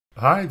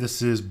Hi,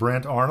 this is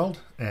Brent Arnold,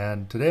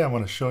 and today I'm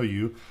going to show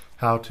you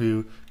how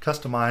to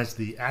customize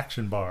the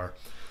action bar.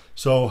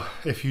 So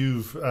if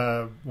you've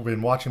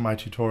been watching my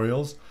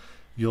tutorials,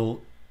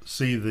 you'll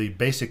see the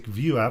basic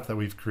view app that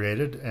we've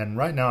created, and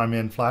right now I'm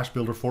in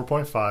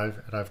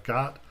FB4.5 and I've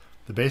got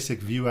the basic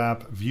view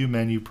app view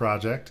menu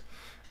project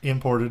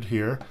imported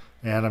here,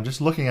 and I'm just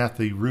looking at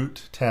the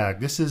root tag.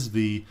 This is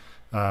the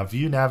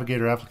view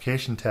navigator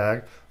application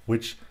tag,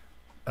 which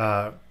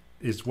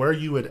is where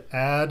you would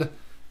add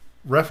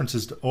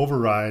references to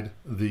override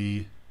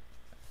the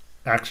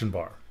action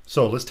bar.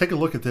 So let's take a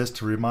look at this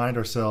to remind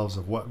ourselves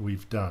of what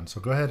we've done. So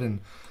go ahead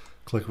and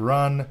click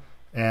run,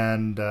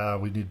 and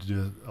we need to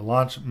do a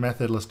launch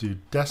method. Let's do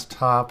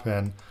desktop,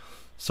 and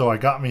so I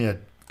got me a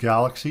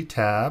Galaxy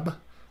tab,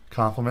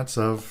 compliments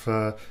of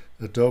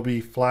Adobe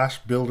Flash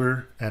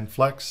Builder and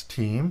Flex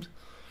teams,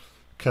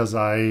 because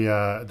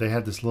they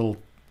had this little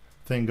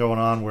thing going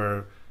on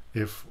where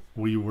if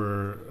we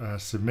were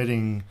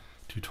submitting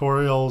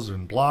tutorials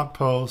and blog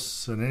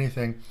posts and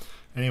anything,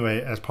 anyway,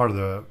 as part of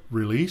the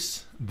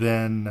release,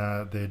 then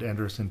they'd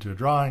enter us into a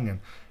drawing, and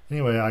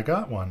anyway, I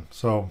got one.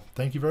 So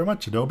thank you very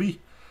much,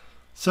 Adobe.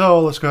 So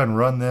let's go ahead and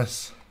run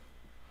this.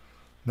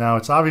 Now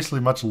it's obviously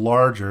much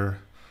larger,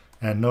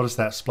 and notice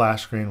that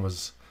splash screen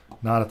was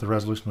not at the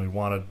resolution we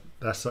wanted.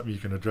 That's something you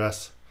can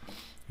address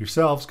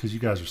yourselves because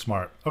you guys are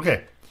smart.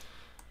 Okay,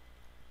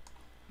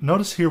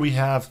 notice here we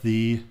have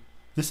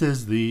this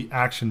is the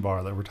action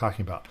bar that we're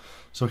talking about.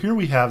 So here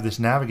we have this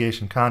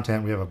navigation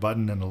content. We have a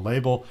button and a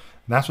label,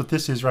 and that's what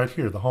this is right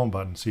here, the home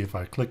button. See, if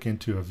I click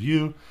into a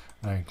view,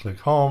 I can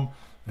click home,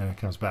 and it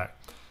comes back.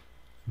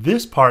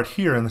 This part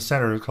here in the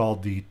center is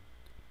called the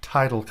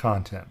title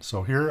content.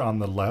 So here on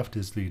the left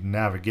is the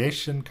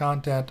navigation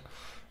content,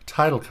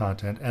 title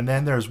content, and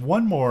then there's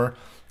one more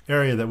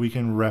area that we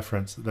can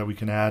reference, that we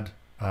can add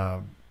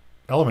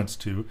elements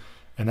to,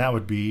 and that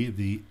would be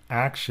the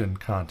action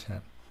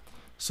content.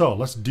 So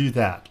let's do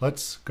that.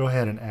 Let's go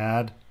ahead and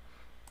add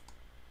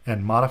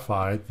and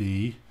modify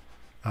the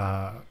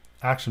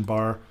action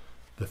bar,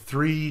 the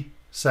three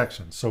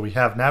sections. So we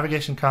have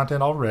navigation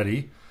content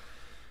already,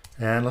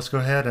 and let's go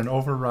ahead and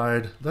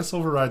override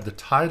the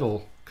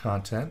title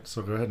content.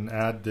 So go ahead and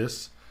add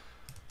this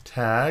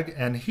tag,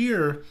 and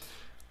here,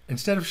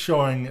 instead of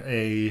showing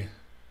a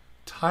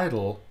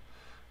title,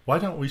 why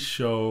don't we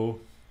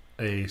show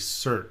a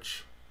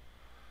search?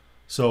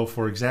 So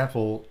for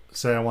example,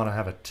 say I want to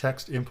have a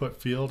text input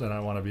field and I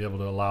want to be able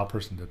to allow a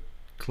person to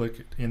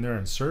click in there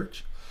and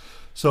search.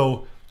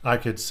 So I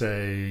could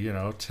say, you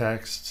know,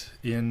 text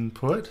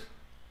input,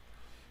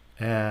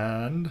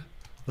 and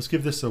let's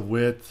give this a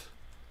width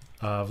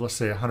of, let's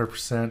say,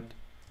 100%,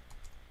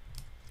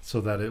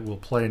 so that it will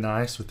play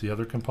nice with the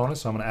other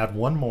components. So I'm going to add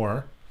one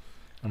more.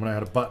 I'm going to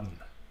add a button.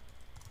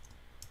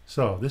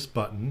 So this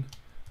button,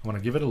 I'm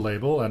going to give it a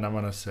label, and I'm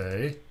going to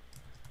say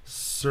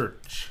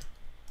search.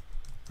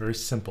 Very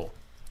simple.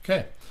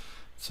 Okay,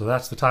 so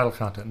that's the title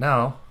content.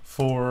 Now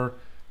for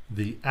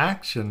the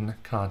action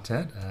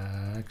content, go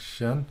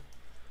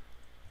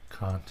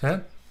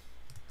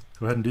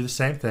ahead and do the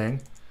same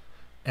thing.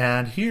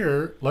 And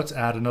here, let's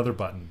add another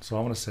button. So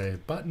I'm going to say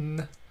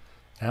button,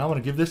 and I'm going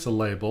to give this a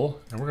label,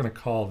 and we're going to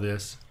call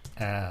this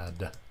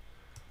add.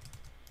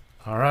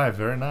 All right,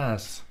 very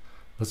nice.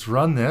 Let's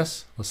run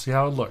this. Let's see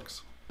how it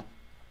looks.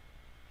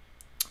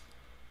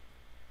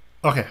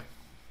 Okay,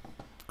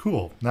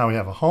 cool. Now we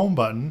have a home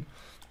button,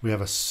 we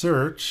have a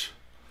search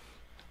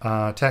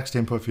text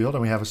input field,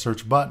 and we have a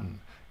search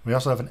button. We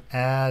also have an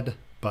add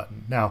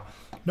button. Now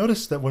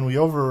notice that when we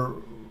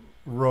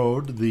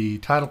overrode the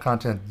title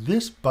content,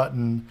 this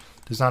button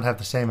does not have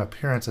the same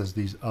appearance as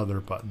these other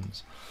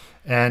buttons,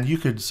 and you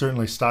could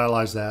certainly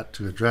stylize that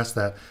to address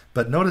that,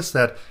 but notice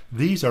that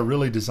these are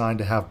really designed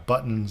to have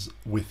buttons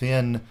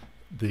within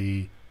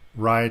the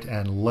right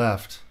and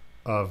left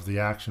of the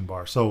action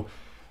bar. So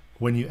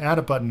when you add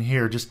a button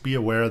here, just be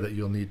aware that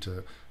you'll need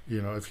to,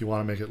 you know, if you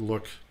want to make it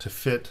look to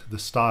fit the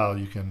style,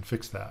 you can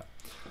fix that.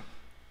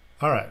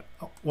 All right,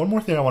 one more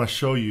thing I want to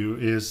show you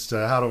is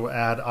how to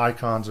add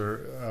icons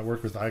or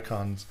work with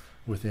icons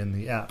within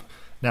the app.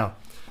 Now,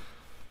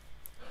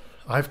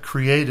 I've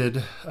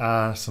created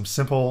some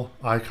simple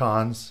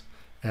icons,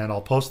 and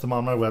I'll post them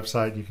on my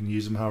website. You can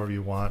use them however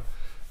you want.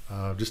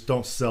 Just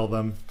don't sell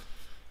them.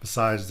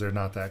 Besides, they're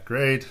not that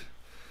great.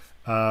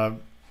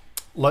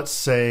 Let's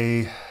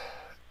say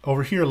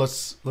over here,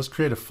 let's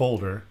create a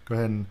folder. Go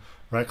ahead and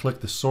right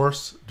click the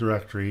source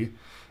directory,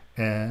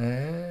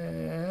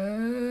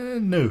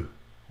 and new,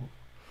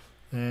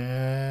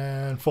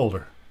 and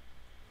folder,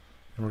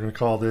 and we're going to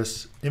call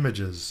this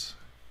images.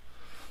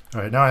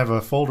 All right, now I have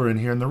a folder in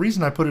here, and the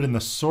reason I put it in the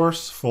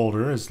source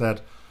folder is that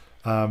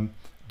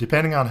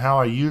depending on how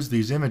I use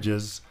these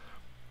images,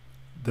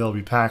 they'll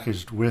be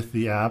packaged with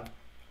the app,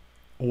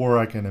 or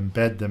I can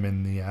embed them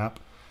in the app.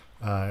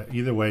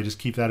 Either way, just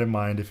keep that in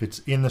mind. If it's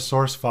in the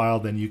source file,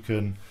 then you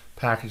can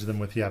package them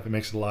with the app. It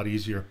makes it a lot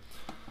easier.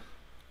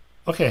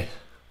 Okay,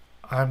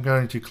 I'm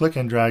going to click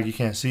and drag. You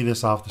can't see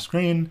this off the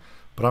screen,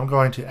 but I'm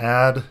going to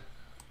add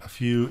a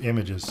few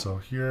images. So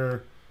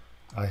here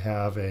I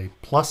have a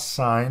plus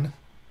sign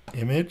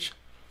image.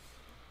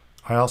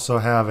 I also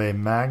have a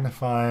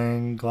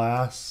magnifying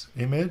glass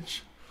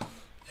image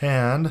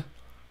and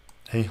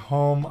a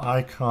home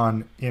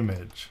icon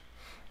image.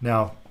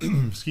 Now,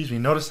 excuse me,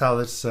 notice how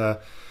this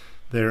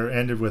they're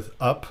ended with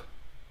up.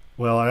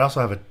 Well, I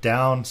also have a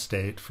down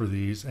state for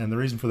these, and the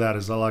reason for that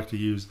is I like to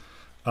use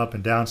up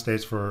and down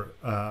states for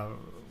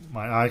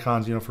my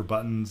icons, you know, for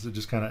buttons. It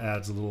just kind of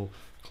adds a little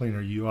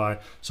cleaner UI.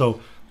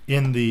 So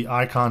in the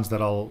icons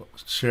that I'll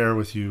share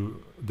with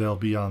you, they'll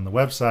be on the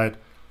website.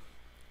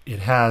 It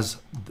has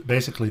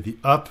basically the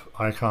up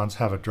icons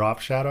have a drop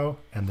shadow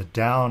and the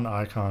down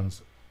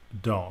icons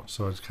don't.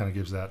 So it kind of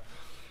gives that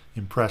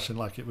impression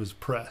like it was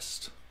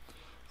pressed.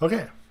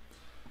 Okay.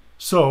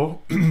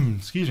 So,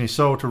 excuse me.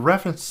 So to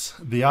reference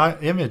the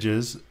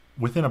images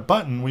within a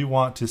button, we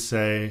want to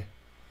say,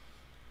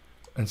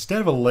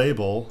 instead of a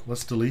label,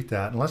 let's delete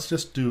that and let's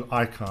just do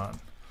icon.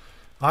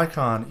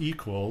 Icon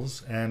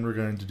equals, and we're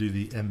going to do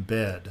the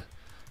embed.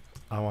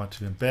 I want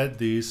to embed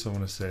these, so I'm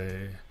going to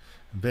say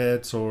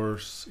embed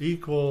source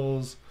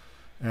equals,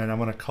 and I'm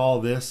going to call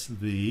this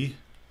the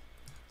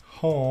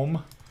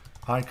home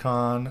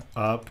icon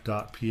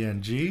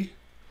up.png,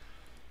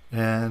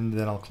 and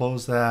then I'll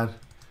close that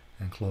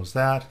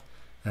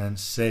and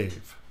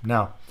save.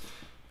 Now,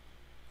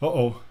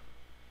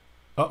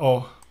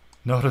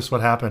 notice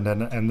what happened,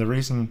 and the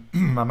reason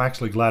I'm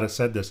actually glad it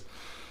said this.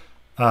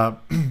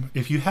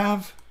 If you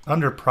have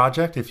under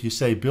project, if you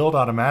say build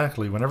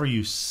automatically, whenever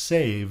you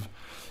save,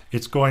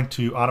 it's going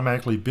to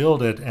automatically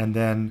build it and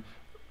then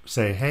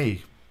say,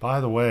 hey, by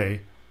the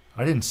way,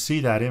 I didn't see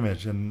that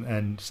image,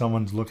 and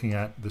someone's looking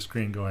at the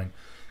screen going,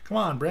 come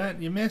on,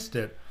 Brent, you missed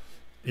it.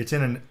 It's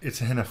in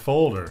a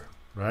folder,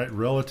 right,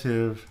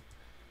 relative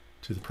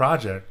to the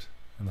project,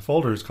 and the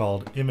folder is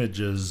called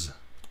images.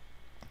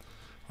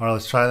 All right,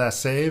 let's try that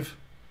save,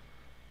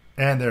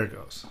 and there it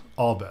goes.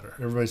 All better.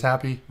 Everybody's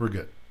happy. We're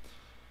good.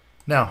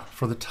 Now,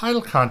 for the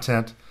title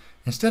content,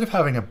 instead of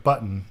having a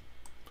button,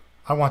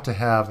 I want to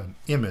have an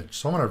image.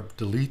 So I'm going to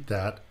delete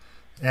that,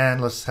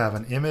 and let's have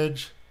an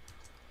image.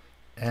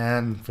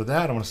 And for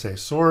that, I'm going to say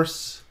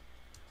source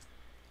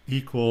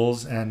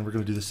equals, and we're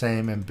going to do the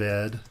same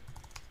embed.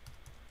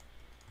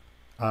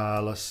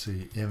 Let's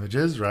see,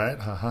 images, right?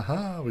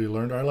 We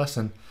learned our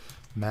lesson.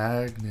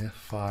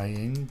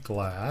 Magnifying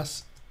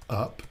glass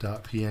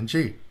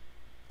up.png.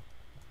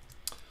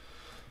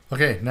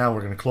 Okay, now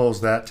we're going to close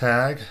that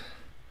tag.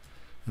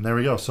 And there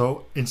we go.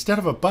 So instead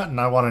of a button,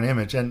 I want an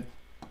image, and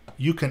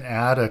you can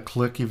add a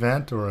click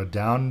event or a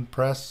down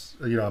press,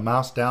 a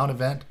mouse down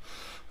event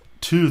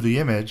to the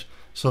image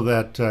so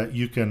that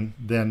you can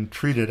then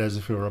treat it as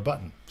if it were a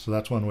button. So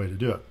that's one way to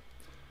do it.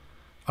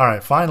 All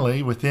right,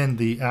 finally, within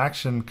the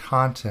action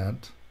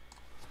content,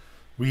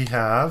 we're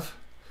going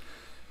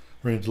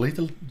to delete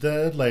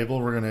the label.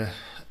 We're going to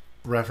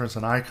reference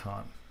an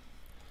icon,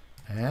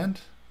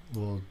 and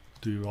we'll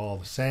do all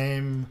the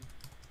same.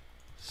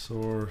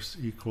 Source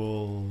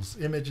equals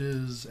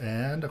images,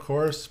 and of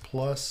course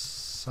plus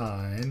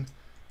sign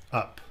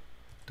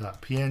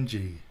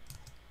up.png.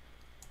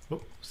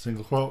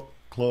 Single quote,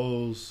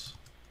 close,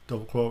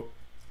 double quote,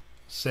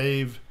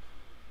 save,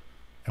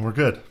 and we're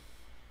good.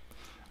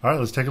 All right,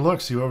 let's take a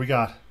look, see what we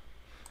got.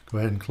 Go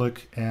ahead and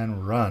click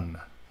and run.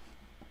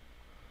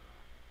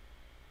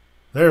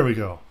 There we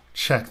go.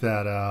 Check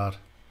that out.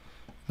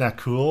 Isn't that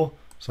cool?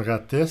 So I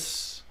got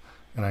this,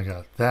 and I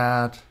got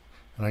that,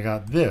 and I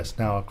got this.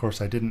 Now, of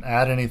course, I didn't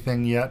add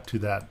anything yet to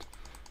that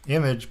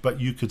image, but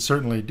you could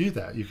certainly do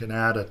that. You can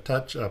add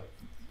a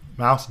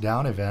mouse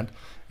down event,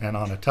 and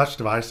on a touch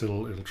device,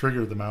 it'll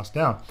trigger the mouse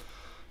down.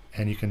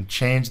 And you can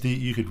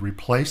you could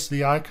replace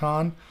the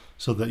icon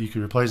so that you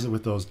could replace it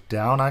with those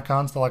down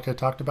icons like I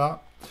talked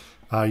about.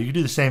 You could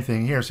do the same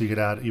thing here, so you could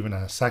add even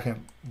a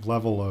second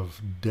level of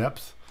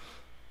depth,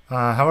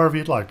 however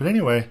you'd like. But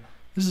anyway,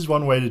 this is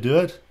one way to do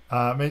it.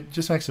 It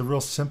just makes a real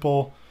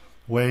simple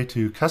way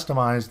to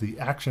customize the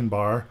action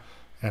bar.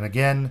 And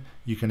again,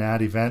 you can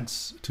add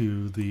events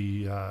to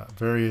the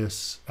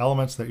various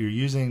elements that you're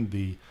using.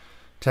 The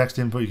text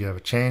input, you can have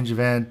a change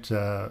event,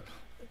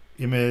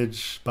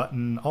 image,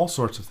 button, all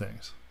sorts of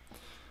things.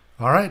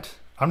 All right,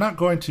 I'm not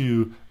going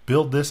to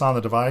build this on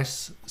the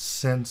device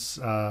since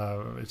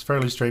it's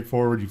fairly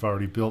straightforward. You've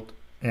already built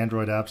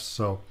Android apps,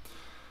 so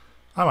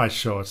I might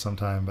show it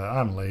sometime, but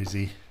I'm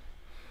lazy.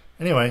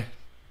 Anyway,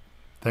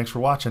 thanks for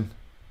watching.